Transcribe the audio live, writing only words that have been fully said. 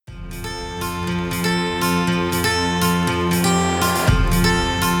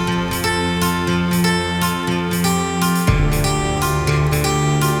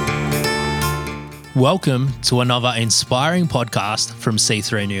Welcome to another inspiring podcast from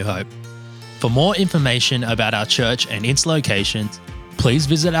C3 New Hope. For more information about our church and its locations, please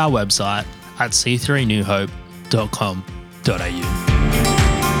visit our website at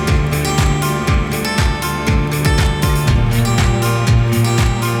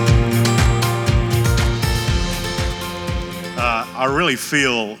I really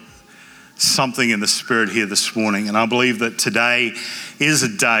feel something in the spirit here this morning, and I believe that today is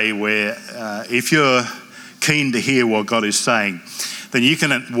a day where if you're keen to hear what God is saying, then you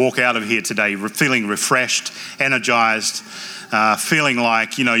can walk out of here today feeling refreshed, energized, feeling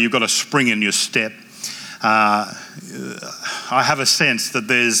like you've got a spring in your step. I have a sense that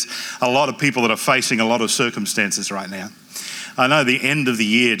there's a lot of people that are facing a lot of circumstances right now. I know the end of the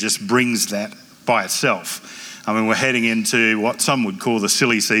year just brings that by itself. I mean, we're heading into what some would call the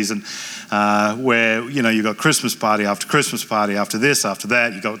silly season, where, you've got Christmas party after Christmas party after this, after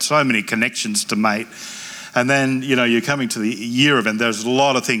that. You've got so many connections to make. And then, you're coming to the year event. There's a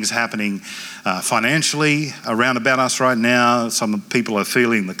lot of things happening financially around about us right now. Some people are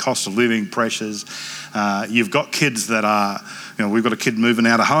feeling the cost of living pressures. You've got kids that are, we've got a kid moving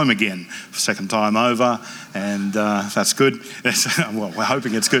out of home again, second time over, and that's good. Well, we're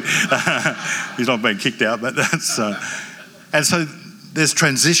hoping it's good. He's not being kicked out, but that's... And so there's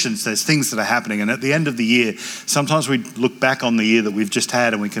transitions, there's things that are happening, and at the end of the year, sometimes we look back on the year that we've just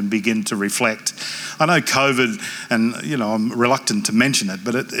had and we can begin to reflect. I know COVID, and I'm reluctant to mention it,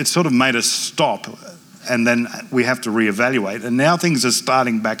 but it sort of made us stop, and then we have to reevaluate, and now things are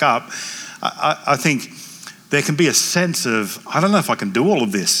starting back up. I think there can be a sense of, I don't know if I can do all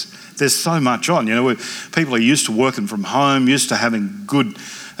of this. There's so much on. People are used to working from home, used to having good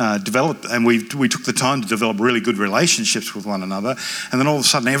developed, and we took the time to develop really good relationships with one another, and then all of a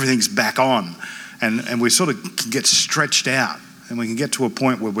sudden everything's back on, and we sort of can get stretched out, and we can get to a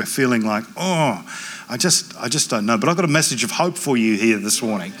point where we're feeling like, I just don't know. But I've got a message of hope for you here this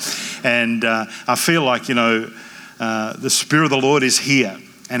morning, and I feel like the Spirit of the Lord is here,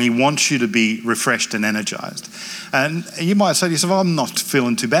 and He wants you to be refreshed and energized. And you might say to yourself, I'm not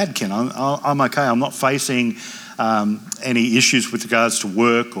feeling too bad, Ken. I'm okay. I'm not facing any issues with regards to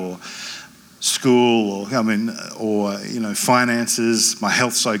work or school or finances. My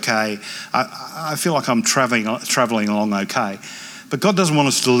health's okay. I feel like I'm traveling along okay. But God doesn't want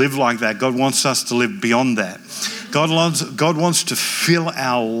us to live like that. God wants us to live beyond that. God wants to fill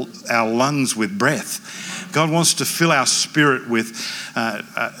our lungs with breath. God wants to fill our spirit with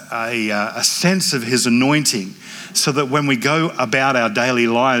a sense of His anointing, so that when we go about our daily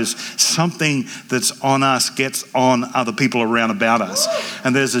lives, something that's on us gets on other people around about us.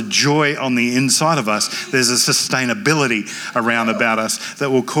 And there's a joy on the inside of us. There's a sustainability around about us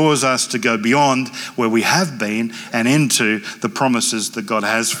that will cause us to go beyond where we have been and into the promises that God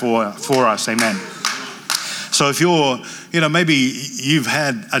has for us. Amen. So if you're, maybe you've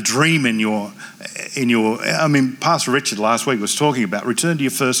had a dream in your, Pastor Richard last week was talking about return to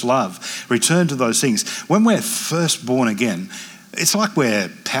your first love, return to those things. When we're first born again, it's like we're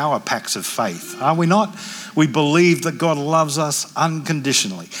power packs of faith, are we not? We believe that God loves us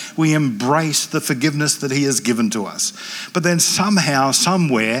unconditionally. We embrace the forgiveness that He has given to us. But then somehow,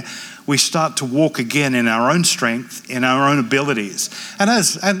 somewhere, we start to walk again in our own strength, in our own abilities. And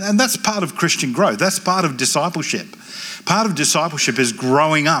that's part of Christian growth. That's part of discipleship. Part of discipleship is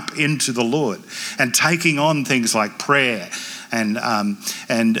growing up into the Lord and taking on things like prayer and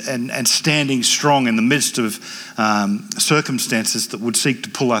standing strong in the midst of circumstances that would seek to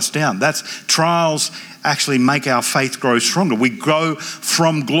pull us down. That's trials actually make our faith grow stronger. We go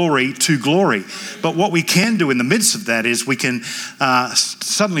from glory to glory. But what we can do in the midst of that is we can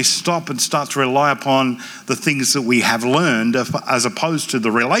suddenly stop and start to rely upon the things that we have learned as opposed to the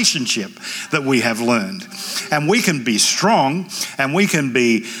relationship that we have learned. And we can be strong, and we can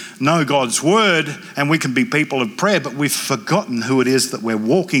know God's word, and we can be people of prayer, but we've forgotten who it is that we're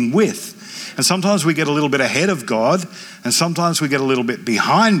walking with. And sometimes we get a little bit ahead of God, and sometimes we get a little bit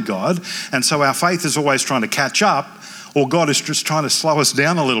behind God, and so our faith is always trying to catch up, or God is just trying to slow us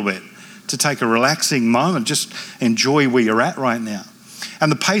down a little bit to take a relaxing moment, just enjoy where you're at right now.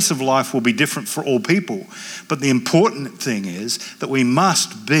 And the pace of life will be different for all people, but the important thing is that we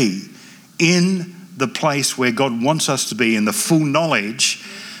must be in the place where God wants us to be, in the full knowledge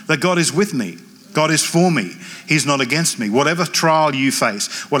that God is with me. God is for me. He's not against me. Whatever trial you face,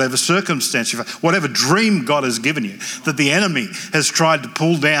 whatever circumstance you face, whatever dream God has given you that the enemy has tried to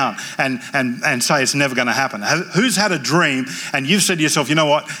pull down and say it's never going to happen. Who's had a dream and you've said to yourself, you know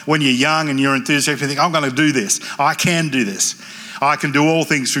what, when you're young and you're enthusiastic, you think, I'm going to do this. I can do this. I can do all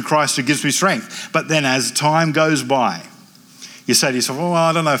things through Christ who gives me strength. But then as time goes by, you say to yourself,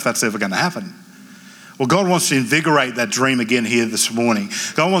 I don't know if that's ever going to happen. Well, God wants to invigorate that dream again here this morning.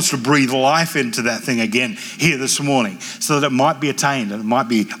 God wants to breathe life into that thing again here this morning so that it might be attained and it might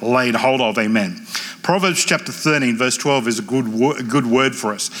be laid hold of. Amen. Proverbs chapter 13, verse 12 is a good word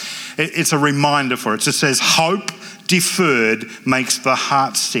for us. It's a reminder for us. It says, hope deferred makes the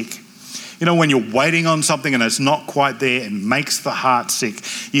heart sick. You know, when you're waiting on something and it's not quite there, it makes the heart sick.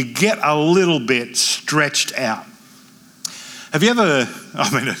 You get a little bit stretched out. Have you ever,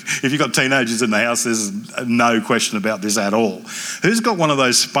 if you've got teenagers in the house, there's no question about this at all. Who's got one of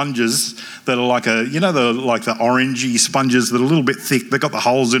those sponges that are like the orangey sponges that are a little bit thick, they've got the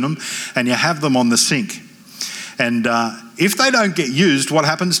holes in them, and you have them on the sink. And if they don't get used, what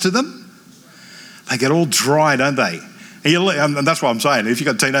happens to them? They get all dry, don't they? And that's what I'm saying. If you've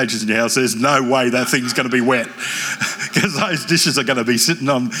got teenagers in your house, there's no way that thing's going to be wet because those dishes are going to be sitting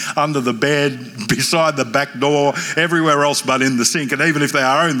under the bed, beside the back door, everywhere else but in the sink. And even if they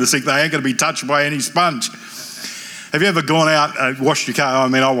are in the sink, they ain't going to be touched by any sponge. Have you ever gone out and washed your car?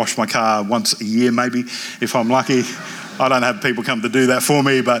 I wash my car once a year maybe, if I'm lucky. I don't have people come to do that for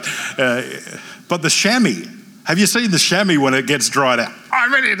me, but the chamois. Have you seen the chamois when it gets dried out?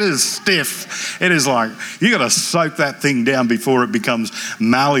 It is stiff. It is like, you got to soak that thing down before it becomes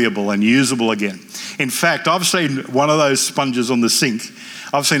malleable and usable again. In fact, I've seen one of those sponges on the sink.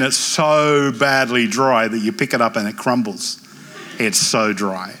 I've seen it so badly dry that you pick it up and it crumbles. It's so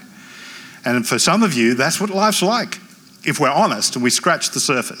dry. And for some of you, that's what life's like. If we're honest and we scratch the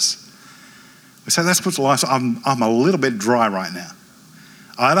surface, we say, that's what life's like. I'm a little bit dry right now.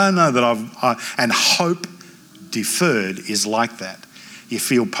 I don't know that and hope deferred is like that. You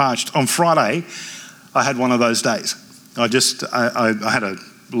feel parched. On Friday, I had one of those days. I had a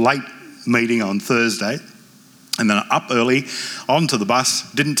late meeting on Thursday, and then up early, onto the bus.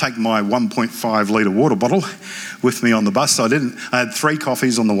 Didn't take my 1.5 litre water bottle with me on the bus, so I had 3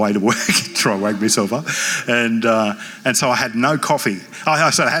 coffees on the way to work. Try to wake myself up, and so I had no coffee. I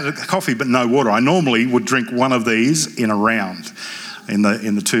had a coffee but no water. I normally would drink one of these in a round. In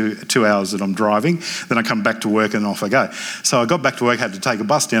the two hours that I'm driving. Then I come back to work and off I go. So I got back to work, had to take a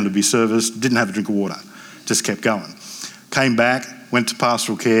bus down to be serviced, didn't have a drink of water, just kept going. Came back, went to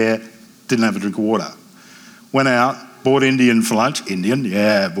pastoral care, didn't have a drink of water. Went out, bought Indian for lunch. Indian?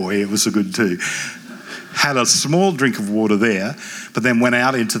 Yeah, boy, it was so good too. Had a small drink of water there, but then went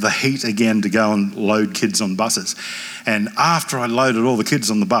out into the heat again to go and load kids on buses. And after I loaded all the kids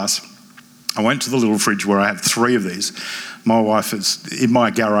on the bus, I went to the little fridge where I have 3 of these. My wife is, in my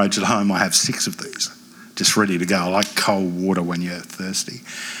garage at home, I have 6 of these, just ready to go. I like cold water when you're thirsty.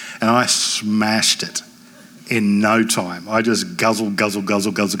 And I smashed it in no time. I just guzzle.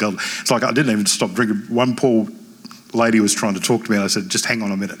 It's like I didn't even stop drinking. One poor lady was trying to talk to me and I said, just hang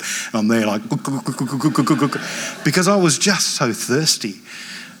on a minute. And I'm there like, because I was just so thirsty.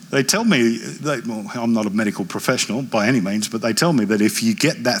 They tell me, I'm not a medical professional by any means, but they tell me that if you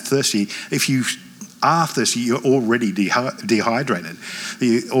get that thirsty, if you are thirsty, you're already dehydrated.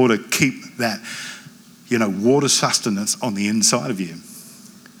 You ought to keep that, water sustenance on the inside of you.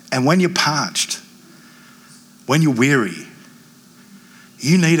 And when you're parched, when you're weary,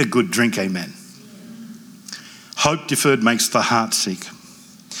 you need a good drink, amen. Hope deferred makes the heart sick.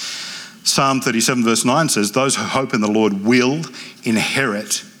 Psalm 37 verse 9 says, those who hope in the Lord will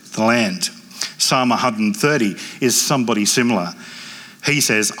inherit the land. Psalm 130 is somebody similar. He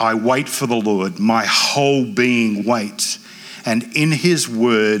says, I wait for the Lord, my whole being waits, and in his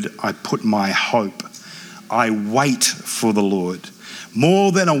word I put my hope. I wait for the Lord.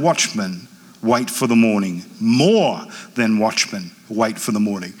 More than a watchman, wait for the morning. More than watchmen, wait for the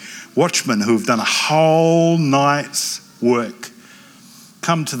morning. Watchmen who have done a whole night's work. Who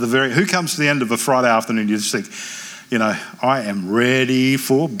comes to the end of a Friday afternoon, you just think, I am ready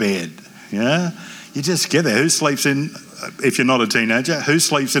for bed. Yeah? You just get there. Who sleeps in, if you're not a teenager, who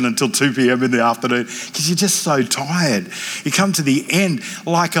sleeps in until 2 p.m. in the afternoon? Because you're just so tired. You come to the end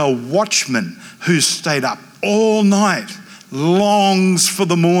like a watchman who's stayed up all night, longs for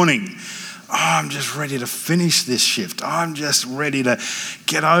the morning. Oh, I'm just ready to finish this shift. I'm just ready to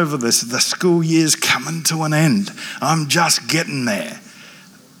get over this. The school year's coming to an end. I'm just getting there.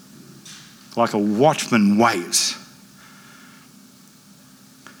 Like a watchman waits.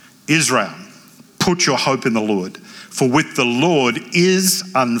 Israel, put your hope in the Lord, for with the Lord is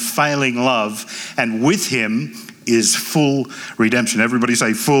unfailing love, and with him is full redemption. Everybody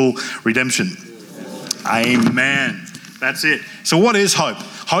say full redemption. Amen. That's it. So what is hope?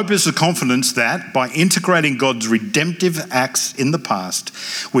 Hope is the confidence that by integrating God's redemptive acts in the past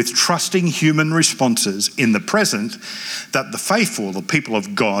with trusting human responses in the present, that the faithful, the people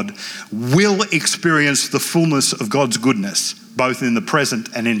of God, will experience the fullness of God's goodness both in the present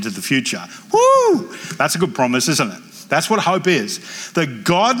and into the future. Woo! That's a good promise, isn't it? That's what hope is. That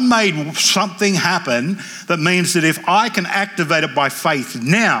God made something happen that means that if I can activate it by faith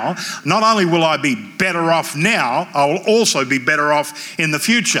now, not only will I be better off now, I will also be better off in the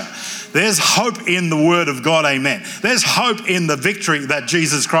future. There's hope in the word of God, amen. There's hope in the victory that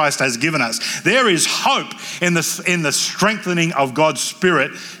Jesus Christ has given us. There is hope in the strengthening of God's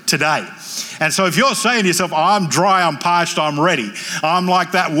Spirit today. And so if you're saying to yourself, I'm dry, I'm parched, I'm ready. I'm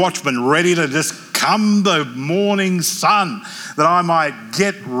like that watchman, ready to just come the morning sun, that I might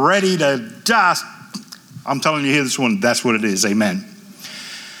get ready to just, I'm telling you here this morning, that's what it is, amen.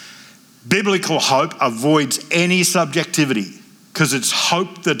 Biblical hope avoids any subjectivity because it's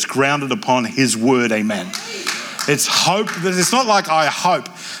hope that's grounded upon his word, amen. It's hope that it's not like I hope.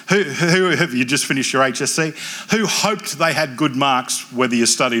 Who have you just finished your HSC? Who hoped they had good marks whether you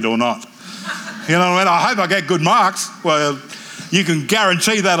studied or not? You know what I mean? I hope I get good marks. Well, you can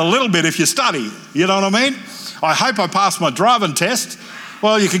guarantee that a little bit if you study. You know what I mean? I hope I pass my driving test.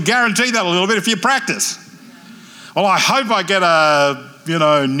 Well, you can guarantee that a little bit if you practice. Well, I hope I get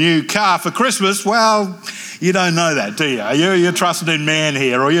a new car for Christmas. Well, you don't know that, do you? You're trusting in man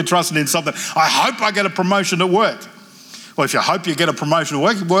here, or you're trusting in something. I hope I get a promotion at work. Well, if you hope you get a promotion at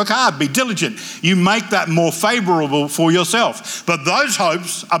work, work hard, be diligent. You make that more favourable for yourself. But those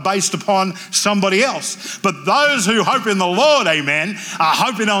hopes are based upon somebody else. But those who hope in the Lord, amen, are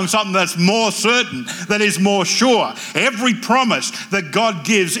hoping on something that's more certain, that is more sure. Every promise that God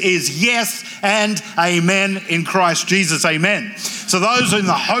gives is yes and amen in Christ Jesus, amen. So those in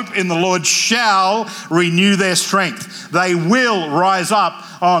the hope in the Lord shall renew their strength. They will rise up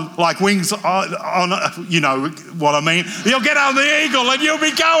on like wings on you know what I mean. You'll get on the eagle and you'll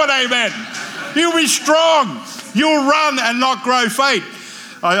be going, amen. You'll be strong. You'll run and not grow faint.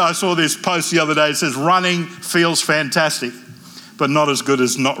 I saw this post the other day. It says, running feels fantastic, but not as good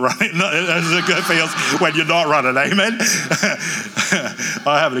as not running, as it feels when you're not running, amen.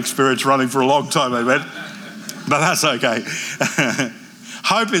 I haven't experienced running for a long time, amen. But that's okay.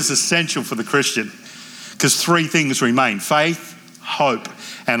 Hope is essential for the Christian because three things remain: faith, hope,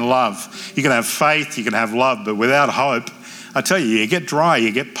 and love. You can have faith, you can have love, but without hope, I tell you get dry,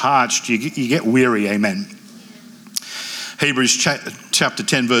 you get parched, you get weary, amen. Hebrews chapter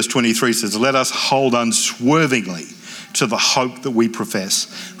 10 verse 23 says, let us hold unswervingly to the hope that we profess,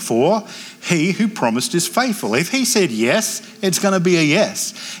 for he who promised is faithful. If he said yes, it's going to be a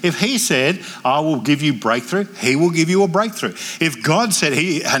yes. If he said, I will give you breakthrough, he will give you a breakthrough. If God said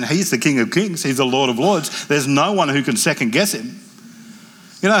he's the King of Kings, he's the Lord of Lords, there's no one who can second guess him.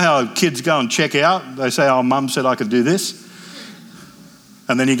 You know how kids go and check out? They say, oh, mum said I could do this.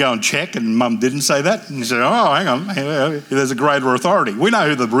 And then you go and check and mum didn't say that. And you say, oh, hang on, there's a greater authority. We know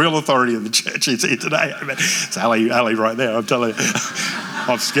who the real authority of the church is here today. I mean, it's Ali right there, I'm telling you.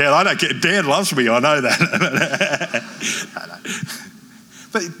 I'm scared. I don't care. Dad loves me, I know that.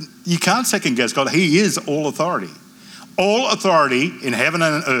 But you can't second guess God. He is all authority. All authority in heaven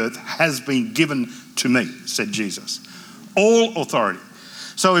and on earth has been given to me, said Jesus. All authority.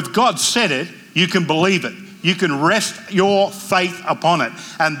 So if God said it, you can believe it. You can rest your faith upon it.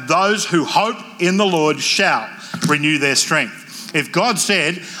 And those who hope in the Lord shall renew their strength. If God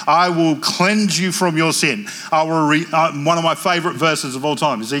said, I will cleanse you from your sin, I will one of my favourite verses of all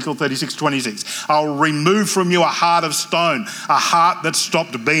time, Ezekiel 36:26. I will remove from you a heart of stone, a heart that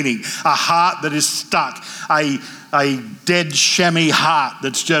stopped beating, a heart that is stuck, a dead chamois heart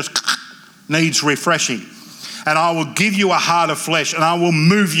that's just needs refreshing. And I will give you a heart of flesh, and I will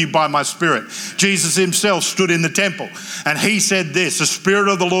move you by my Spirit. Jesus himself stood in the temple, and he said this, the Spirit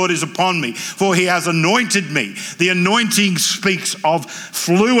of the Lord is upon me, for he has anointed me. The anointing speaks of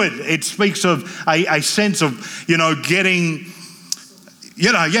fluid. It speaks of a sense of, getting,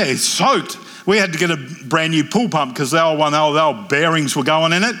 it's soaked. We had to get a brand new pool pump because the old bearings were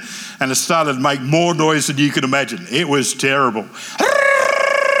going in it, and it started to make more noise than you could imagine. It was terrible.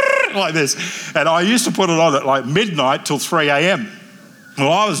 Like this. And I used to put it on at like midnight till 3 a.m.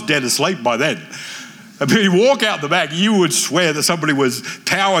 Well, I was dead asleep by then. And when you walk out the back, you would swear that somebody was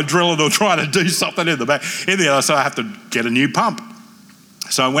power drilling or trying to do something in the back. In the other, so I have to get a new pump.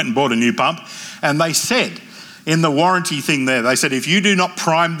 So I went and bought a new pump, and they said in the warranty thing there, they said, if you do not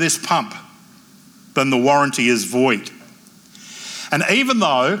prime this pump, then the warranty is void. And even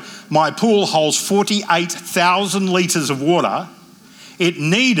though my pool holds 48,000 litres of water, it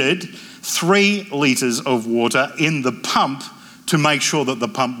needed 3 litres of water in the pump to make sure that the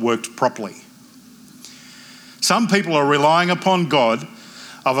pump worked properly. Some people are relying upon God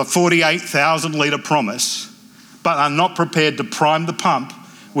of a 48,000 litre promise, but are not prepared to prime the pump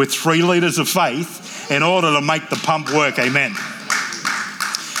with 3 litres of faith in order to make the pump work. Amen.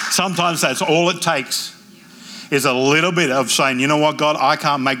 Sometimes that's all it takes, is a little bit of saying, you know what, God, I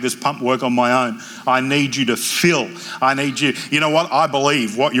can't make this pump work on my own. I need you to fill. I need you. You know what? I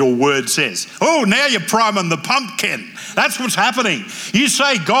believe what your word says. Oh, now you're priming the pumpkin. That's what's happening. You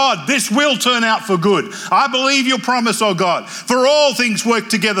say, God, this will turn out for good. I believe your promise, oh God. For all things work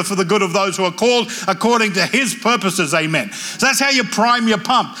together for the good of those who are called according to his purposes. Amen. So that's how you prime your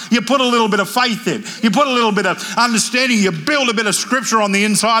pump. You put a little bit of faith in. You put a little bit of understanding. You build a bit of scripture on the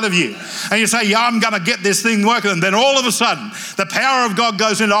inside of you. And you say, yeah, I'm going to get this thing working. And then all of a sudden, the power of God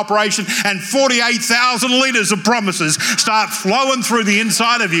goes into operation and 48,000 litres of promises start flowing through the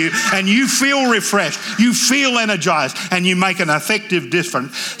inside of you, and you feel refreshed, you feel energized, and you make an effective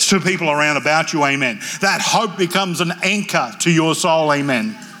difference to people around about you. Amen. That hope becomes an anchor to your soul.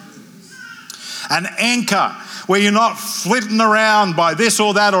 Amen. An anchor where you're not flitting around by this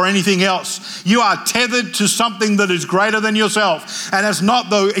or that or anything else. You are tethered to something that is greater than yourself. And it's not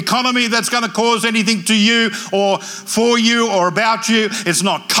the economy that's going to cause anything to you or for you or about you. It's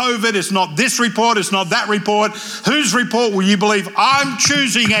not COVID. It's not this report. It's not that report. Whose report will you believe? I'm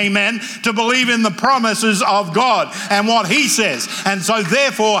choosing, amen, to believe in the promises of God and what he says. And so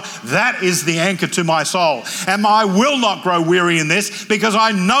therefore, that is the anchor to my soul. And I will not grow weary in this, because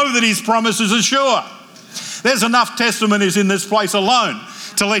I know that his promises are sure. There's enough testimonies in this place alone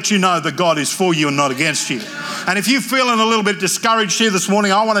to let you know that God is for you and not against you. And if you're feeling a little bit discouraged here this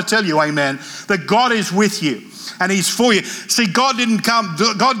morning, I want to tell you, amen, that God is with you and he's for you. See, God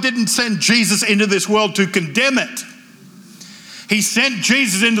didn't send Jesus into this world to condemn it. He sent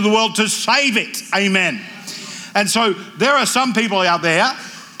Jesus into the world to save it. Amen. And so there are some people out there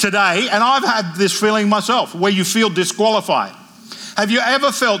today, and I've had this feeling myself, where you feel disqualified. Have you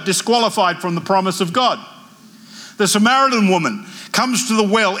ever felt disqualified from the promise of God? The Samaritan woman comes to the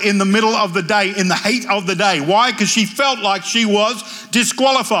well in the middle of the day, in the heat of the day. Why? Because she felt like she was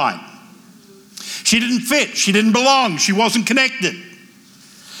disqualified. She didn't fit. She didn't belong. She wasn't connected.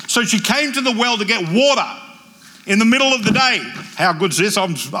 So she came to the well to get water in the middle of the day. How good's this?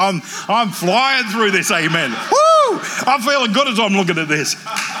 I'm flying through this, amen. Woo! I'm feeling good as I'm looking at this.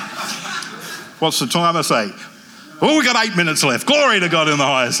 What's the time I say? Oh, we got 8 minutes left. Glory to God in the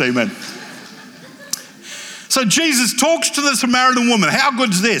highest, amen. So Jesus talks to the Samaritan woman. How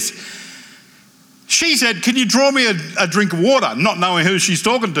good's this? She said, can you draw me a drink of water? Not knowing who she's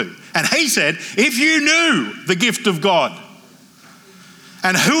talking to. And he said, if you knew the gift of God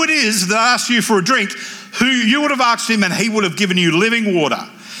and who it is that asks you for a drink, who you would have asked him and he would have given you living water.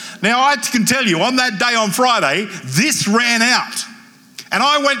 Now I can tell you, on that day on Friday, this ran out. And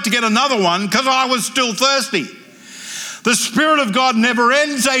I went to get another one because I was still thirsty. The Spirit of God never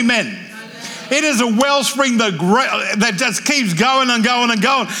ends, amen. It is a wellspring that just keeps going and going and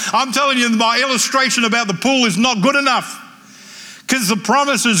going. I'm telling you, my illustration about the pool is not good enough, because the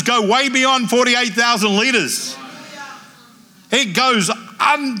promises go way beyond 48,000 litres. It goes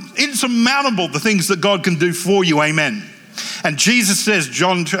insurmountable, the things that God can do for you, amen. And Jesus says,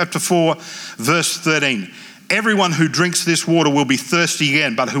 John chapter 4, verse 13, everyone who drinks this water will be thirsty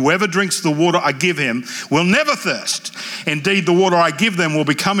again, but whoever drinks the water I give him will never thirst. Indeed, the water I give them will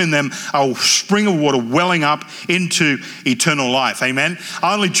become in them a spring of water welling up into eternal life. Amen.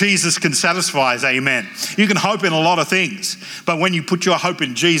 Only Jesus can satisfy us. Amen. You can hope in a lot of things, but when you put your hope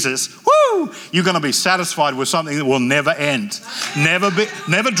in Jesus, woo, you're going to be satisfied with something that will never end.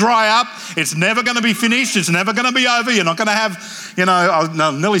 Never dry up. It's never going to be finished. It's never going to be over. You're not going to have,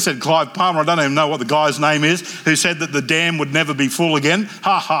 I nearly said Clive Palmer. I don't even know what the guy's name is, who said that the dam would never be full again.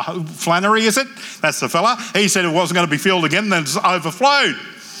 Flannery, is it? That's the fella. He said it wasn't going to be filled again, then it's overflowed.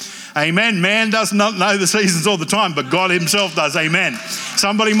 Amen. Man does not know the seasons all the time, but God himself does. Amen.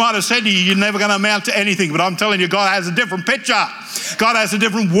 Somebody might have said to you, you're never going to amount to anything, but I'm telling you, God has a different picture. God has a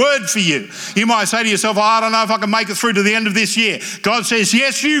different word for you. You might say to yourself, I don't know if I can make it through to the end of this year. God says,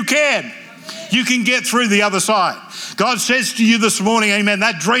 yes, you can. You can get through the other side. God says to you this morning, amen,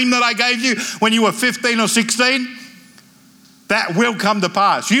 that dream that I gave you when you were 15 or 16, that will come to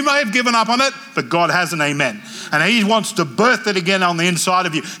pass. You may have given up on it, but God has an amen. And he wants to birth it again on the inside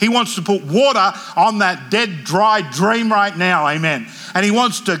of you. He wants to put water on that dead, dry dream right now, amen. And he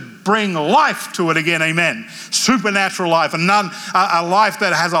wants to bring life to it again, amen. Supernatural life, a life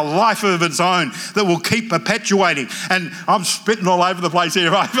that has a life of its own that will keep perpetuating. And I'm spitting all over the place here.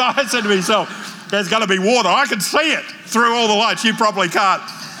 I said to myself, there's going to be water. I can see it through all the lights. You probably can't.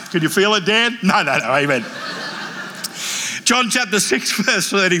 Can you feel it, Dan? No, amen. John chapter 6 verse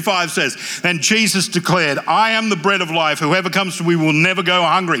 35 says, then Jesus declared, I am the bread of life. Whoever comes to me will never go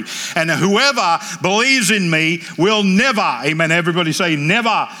hungry. And whoever believes in me will never, amen, everybody say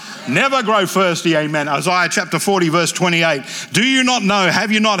never grow thirsty, amen. Isaiah chapter 40 verse 28. Do you not know,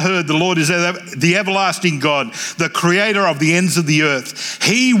 have you not heard, the Lord is the everlasting God, the creator of the ends of the earth.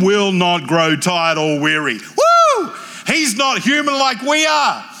 He will not grow tired or weary. Woo! He's not human like we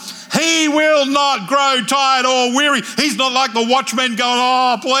are. He will not grow tired or weary. He's not like the watchman going,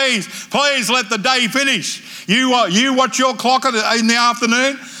 oh, please let the day finish. You watch your clock in the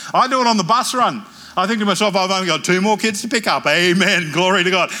afternoon. I do it on the bus run. I think to myself, I've only got 2 more kids to pick up. Amen. Glory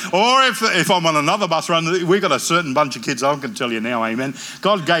to God. Or if I'm on another bus run, we've got a certain bunch of kids, I can tell you now, amen.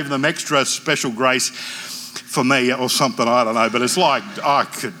 God gave them extra special grace for me or something, I don't know. But it's like, I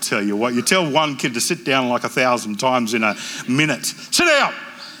could tell you what, you tell one kid to sit down like 1,000 times in a minute. Sit down.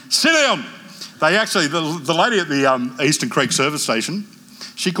 They actually, the lady at the Eastern Creek service station,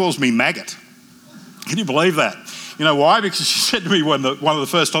 she calls me maggot. Can you believe that? You know why? Because she said to me one of the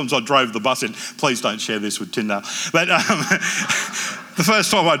first times I drove the bus in, please don't share this with Tyndale, but the first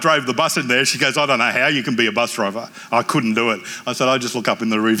time I drove the bus in there, she goes, I don't know how you can be a bus driver. I couldn't do it. I said, I just look up in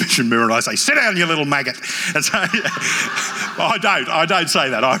the rear vision mirror and I say, sit down, you little maggot. And so, I don't say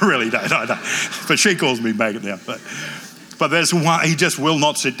that. I really don't. I don't. But she calls me maggot now. But there's one, he just will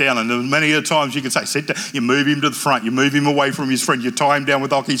not sit down. And many of the times you can say, sit down. You move him to the front. You move him away from his friend. You tie him down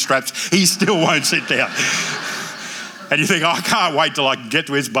with hockey straps. He still won't sit down. And you think, I can't wait till I can get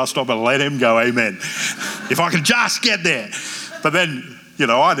to his bus stop and let him go, amen. If I can just get there. But then,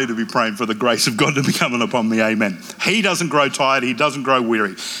 I need to be praying for the grace of God to be coming upon me, amen. He doesn't grow tired. He doesn't grow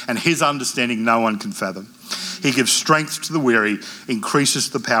weary. And his understanding no one can fathom. He gives strength to the weary, increases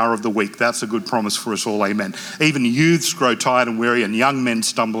the power of the weak. That's a good promise for us all, amen. Even youths grow tired and weary, and young men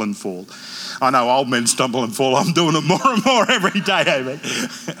stumble and fall. I know old men stumble and fall. I'm doing it more and more every day, amen.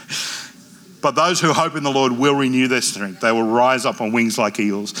 But those who hope in the Lord will renew their strength. They will rise up on wings like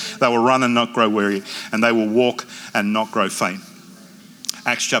eagles. They will run and not grow weary, and they will walk and not grow faint.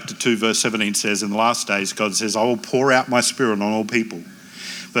 Acts chapter 2 verse 17 says, in the last days, God says, I will pour out my spirit on all people.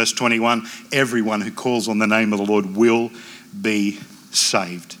 Verse 21, everyone who calls on the name of the Lord will be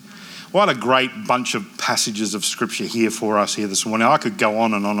saved. What a great bunch of passages of scripture here for us here this morning. I could go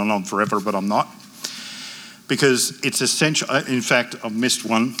on and on and on forever, but I'm not. Because it's essential. In fact, I've missed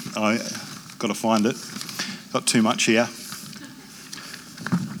one. I've got to find it. Got too much here.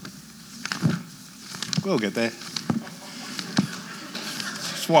 We'll get there.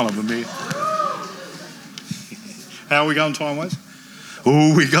 It's one of them here. How are we going time-wise?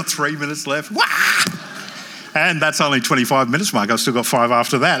 Oh, we got 3 minutes left. Wah! And that's only 25 minutes, Mark. I've still got 5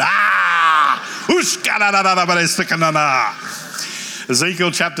 after that.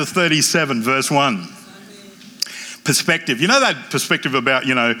 Ezekiel chapter 37, verse 1. Perspective. You know that perspective about,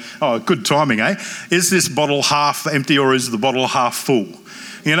 good timing, eh? Is this bottle half empty or is the bottle half full?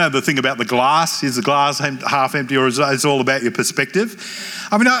 You know the thing about the glass, is the glass half empty or is it all about your perspective?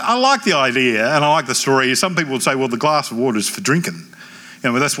 I mean, I like the idea and I like the story. Some people would say, well, the glass of water is for drinking.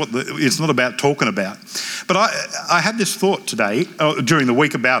 That's what it's not about talking about. But I had this thought today, during the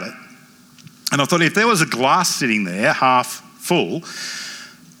week about it. And I thought if there was a glass sitting there, half full,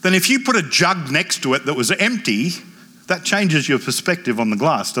 then if you put a jug next to it that was empty, that changes your perspective on the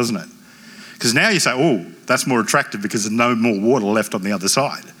glass, doesn't it? Because now you say, oh, that's more attractive because there's no more water left on the other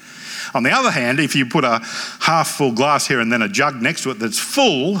side. On the other hand, if you put a half full glass here and then a jug next to it that's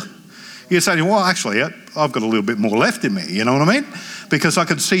full, you say, well, actually, I've got a little bit more left in me, you know what I mean? Because I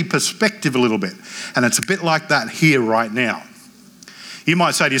can see perspective a little bit. And it's a bit like that here right now. You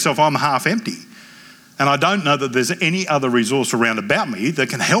might say to yourself, I'm half empty. And I don't know that there's any other resource around about me that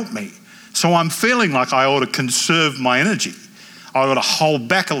can help me. So I'm feeling like I ought to conserve my energy. I ought to hold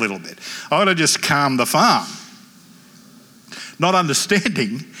back a little bit. I ought to just calm the farm. Not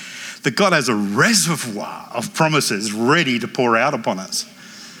understanding that God has a reservoir of promises ready to pour out upon us.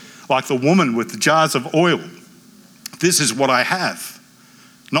 Like the woman with the jars of oil. This is what I have.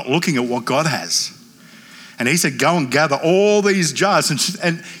 Not looking at what God has. And he said, go and gather all these jars.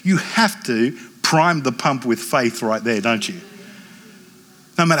 And you have to prime the pump with faith right there, don't you?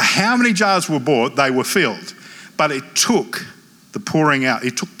 No matter how many jars were bought, they were filled. But it took the pouring out.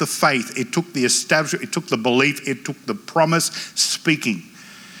 It took the faith. It took the establishment. It took the belief. It took the promise speaking.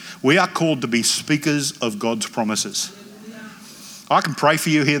 We are called to be speakers of God's promises. I can pray for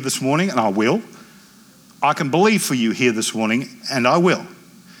you here this morning, and I will. I can believe for you here this morning, and I will.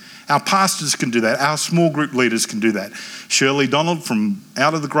 Our pastors can do that. Our small group leaders can do that. Shirley Donald from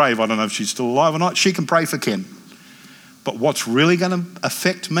out of the grave, I don't know if she's still alive or not, she can pray for Ken. But what's really going to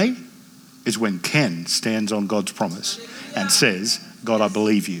affect me is when Ken stands on God's promise and says, God, I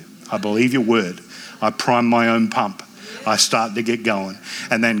believe you. I believe your word. I prime my own pump. I start to get going.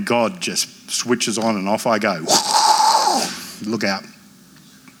 And then God just switches on and off I go. Look out.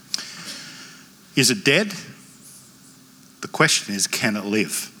 Is it dead? The question is, can it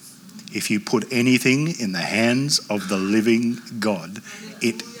live? If you put anything in the hands of the living God,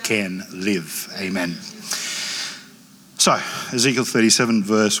 it can live. Amen. So, Ezekiel 37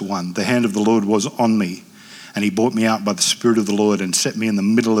 verse 1, the hand of the Lord was on me, and he brought me out by the Spirit of the Lord and set me in the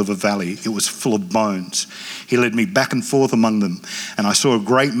middle of a valley. It was full of bones. He led me back and forth among them, and I saw a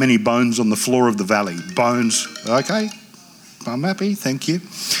great many bones on the floor of the valley. Bones, okay, I'm happy, thank you.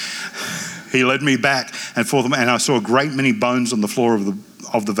 He led me back and forth, and I saw a great many bones on the floor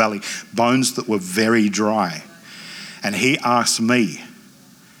of the valley, bones that were very dry. And he asked me,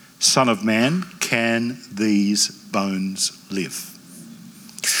 Son of man, can these bones live?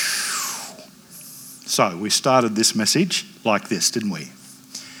 So we started this message like this, didn't we?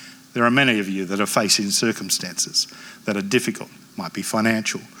 There are many of you that are facing circumstances that are difficult. Might be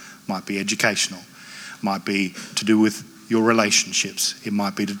financial, might be educational, might be to do with your relationships. It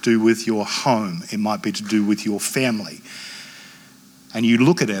might be to do with your home. It might be to do with your family. And you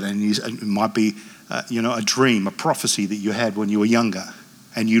look at it and it might be, a dream, a prophecy that you had when you were younger.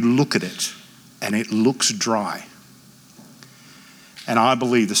 And you look at it and it looks dry. And I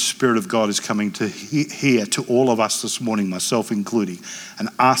believe the Spirit of God is coming to here to all of us this morning, myself including, and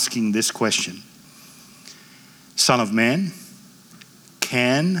asking this question. Son of man,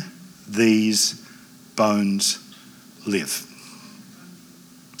 can these bones live?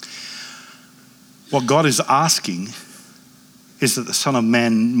 What God is asking is that the Son of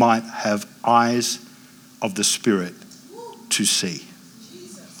Man might have eyes of the Spirit to see.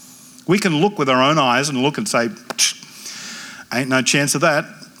 We can look with our own eyes and look and say, ain't no chance of that.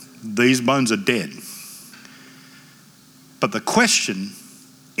 These bones are dead. But the question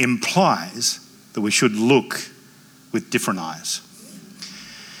implies that we should look with different eyes.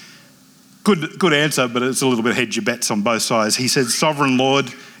 Good answer, but it's a little bit hedge your bets on both sides. He said, Sovereign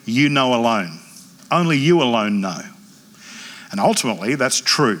Lord, you know alone. Only you alone know. And ultimately, that's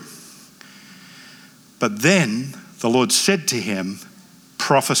true. But then the Lord said to him,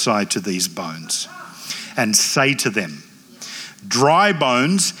 prophesy to these bones and say to them, dry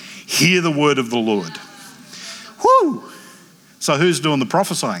bones, hear the word of the Lord. Whoo! So who's doing the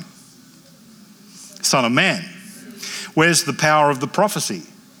prophesying? Son of man. Where's the power of the prophecy?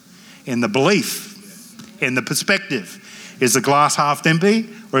 In the belief, in the perspective. Is the glass half empty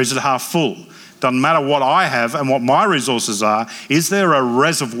or is it half full? Doesn't matter what I have and what my resources are. Is there a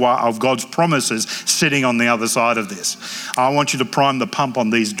reservoir of God's promises sitting on the other side of this? I want you to prime the pump on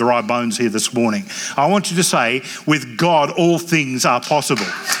these dry bones here this morning. I want you to say, with God, all things are possible.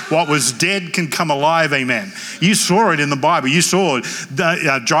 What was dead can come alive, amen. You saw it in the Bible. You saw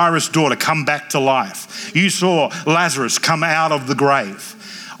Jairus' daughter come back to life. You saw Lazarus come out of the grave.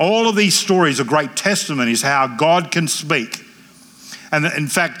 All of these stories are great testimonies how God can speak. And in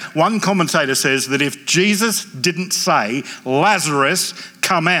fact, one commentator says that if Jesus didn't say, Lazarus,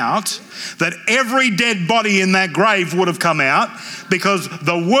 come out, that every dead body in that grave would have come out because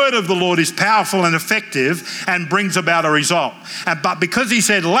the word of the Lord is powerful and effective and brings about a result. But because he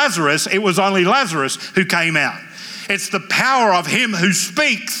said Lazarus, it was only Lazarus who came out. It's the power of him who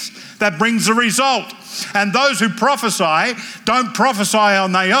speaks that brings the result. And those who prophesy don't prophesy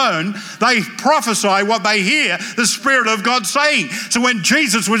on their own. They prophesy what they hear the Spirit of God saying. So when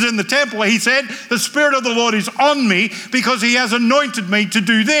Jesus was in the temple, he said, the Spirit of the Lord is on me because he has anointed me to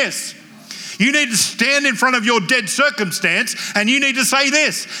do this. You need to stand in front of your dead circumstance and you need to say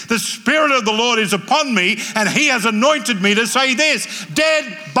this. The Spirit of the Lord is upon me and he has anointed me to say this.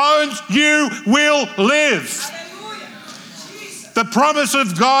 Dead bones, you will live. The promise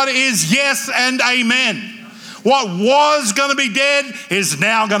of God is yes and amen. What was going to be dead is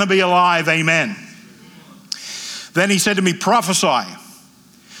now going to be alive, amen. Then he said to me, prophesy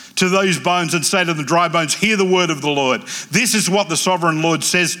to those bones and say to the dry bones, hear the word of the Lord. This is what the sovereign Lord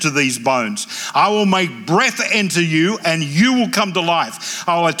says to these bones. I will make breath enter you and you will come to life.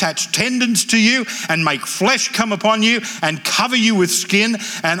 I will attach tendons to you and make flesh come upon you and cover you with skin,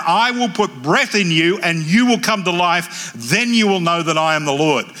 and I will put breath in you and you will come to life. Then you will know that I am the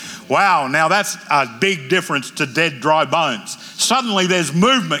Lord. Wow, now that's a big difference to dead, dry bones. Suddenly there's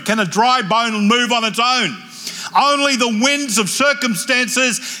movement. Can a dry bone move on its own? Only the winds of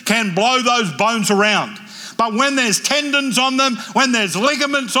circumstances can blow those bones around. But when there's tendons on them, when there's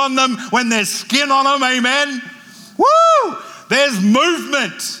ligaments on them, when there's skin on them, amen, woo, there's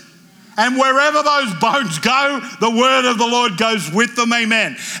movement. And wherever those bones go, the word of the Lord goes with them,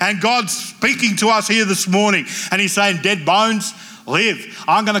 amen. And God's speaking to us here this morning, and he's saying, dead bones, live.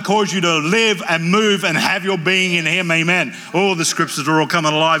 I'm going to cause you to live and move and have your being in him, amen. Oh, the scriptures are all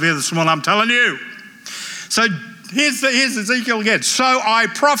coming alive here this morning, I'm telling you. So here's Ezekiel again. So I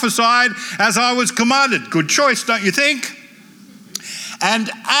prophesied as I was commanded. Good choice, don't you think? And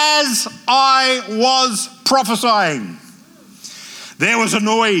as I was prophesying, there was a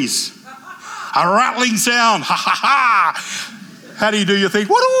noise, a rattling sound. Ha ha ha. How do you think?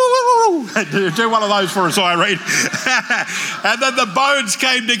 Do one of those for us, Irene. And then the bones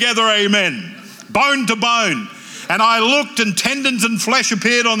came together, amen. Bone to bone. And I looked, and tendons and flesh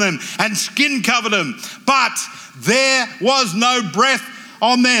appeared on them, and skin covered them. But there was no breath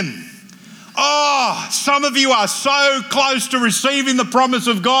on them. Oh, some of you are so close to receiving the promise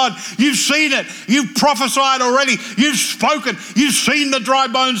of God. You've seen it. You've prophesied already. You've spoken. You've seen the dry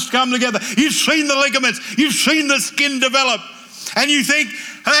bones come together. You've seen the ligaments. You've seen the skin develop. And you think,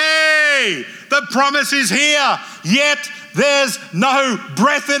 hey, the promise is here, yet there's no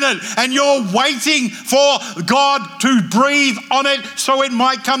breath in it. And you're waiting for God to breathe on it so it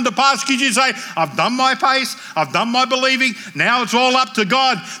might come to pass. Because you say, I've done my pace, I've done my believing, now it's all up to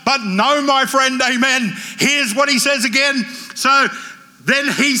God. But no, my friend, amen. Here's what he says again. So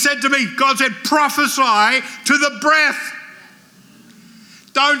then he said to me, God said, prophesy to the breath.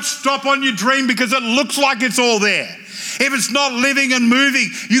 Don't stop on your dream because it looks like it's all there. If it's not living and moving,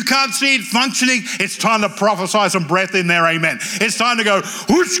 you can't see it functioning, it's time to prophesy some breath in there, amen. It's time to go,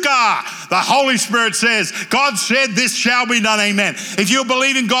 whooshka. The Holy Spirit says, God said this shall be done, amen. If you're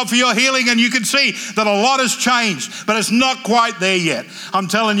believing God for your healing and you can see that a lot has changed, but it's not quite there yet, I'm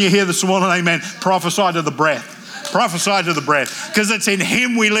telling you here this morning, amen, prophesy to the breath. Prophesy to the breath, because it's in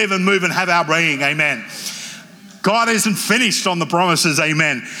him we live and move and have our being, amen. God isn't finished on the promises,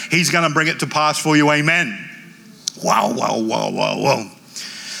 amen. He's going to bring it to pass for you, amen. Wow.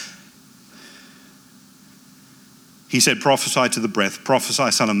 He said, prophesy to the breath, prophesy,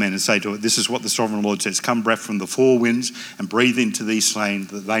 son of man, and say to it, this is what the sovereign Lord says, come breath from the four winds and breathe into these slain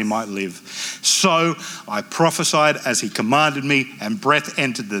that they might live. So I prophesied as he commanded me, and breath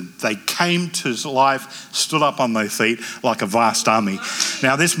entered them. They came to life, stood up on their feet like a vast army.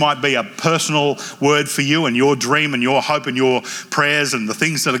 Now this might be a personal word for you and your dream and your hope and your prayers and the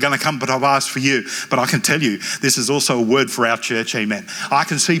things that are going to come to pass for you. But I can tell you, this is also a word for our church, amen. I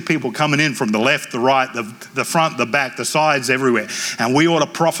can see people coming in from the left, the right, the front, the back, the sides, everywhere. And we ought to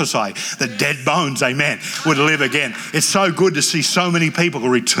prophesy that dead bones, amen, would live again. It's so good to see so many people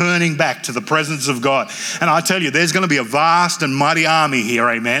returning back to the presence of God. And I tell you, there's going to be a vast and mighty army here,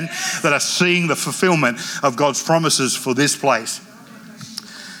 amen, that are seeing the fulfillment of God's promises for this place.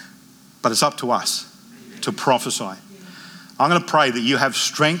 But it's up to us to prophesy. I'm going to pray that you have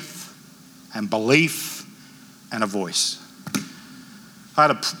strength and belief and a voice. I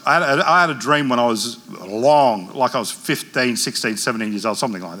had a dream when I was like I was 15, 16, 17 years old,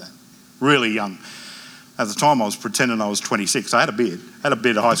 something like that. Really young. At the time I was pretending I was 26. I had a beard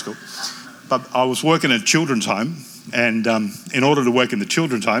at high school. But I was working at a children's home, and in order to work in the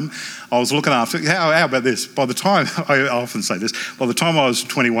children's home, I was looking after, how about this? By the time, I often say this, by the time I was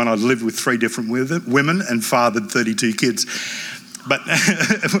 21, I'd lived with 3 different women and fathered 32 kids. But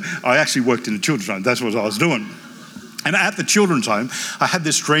I actually worked in a children's home. That's what I was doing. And at the children's home, I had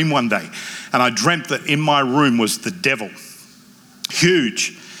this dream one day, and I dreamt that in my room was the devil.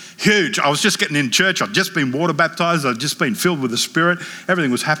 Huge. I was just getting in church. I'd just been water baptized. I'd just been filled with the Spirit. Everything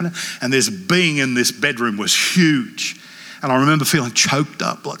was happening. And this being in this bedroom was huge. And I remember feeling choked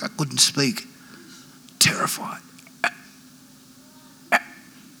up, like I couldn't speak. Terrified.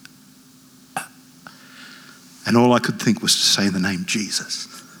 And all I could think was to say the name Jesus.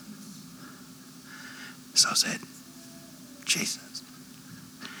 So I said, Jesus.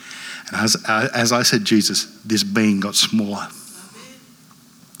 And as I said Jesus, this being got smaller.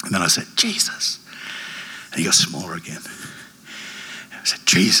 And then I said, Jesus. And he got smaller again. And I said,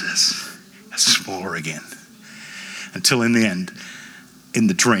 Jesus. And smaller again. Until in the end, in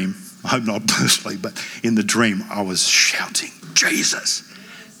the dream, I hope not personally, but in the dream, I was shouting, Jesus,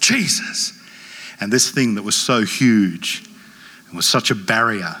 Jesus. And this thing that was so huge and was such a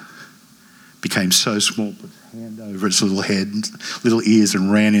barrier became so small, put its hand over its little head, little ears,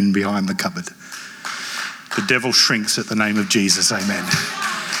 and ran in behind the cupboard. The devil shrinks at the name of Jesus, amen.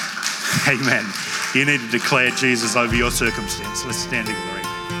 Amen. You need to declare Jesus over your circumstance. Let's stand together.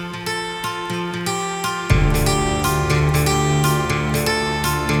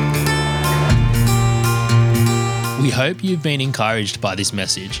 We hope you've been encouraged by this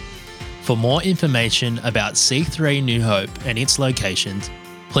message. For more information about C3 New Hope and its locations,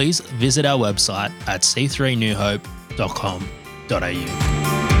 please visit our website at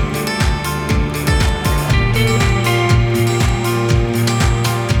c3newhope.com.au.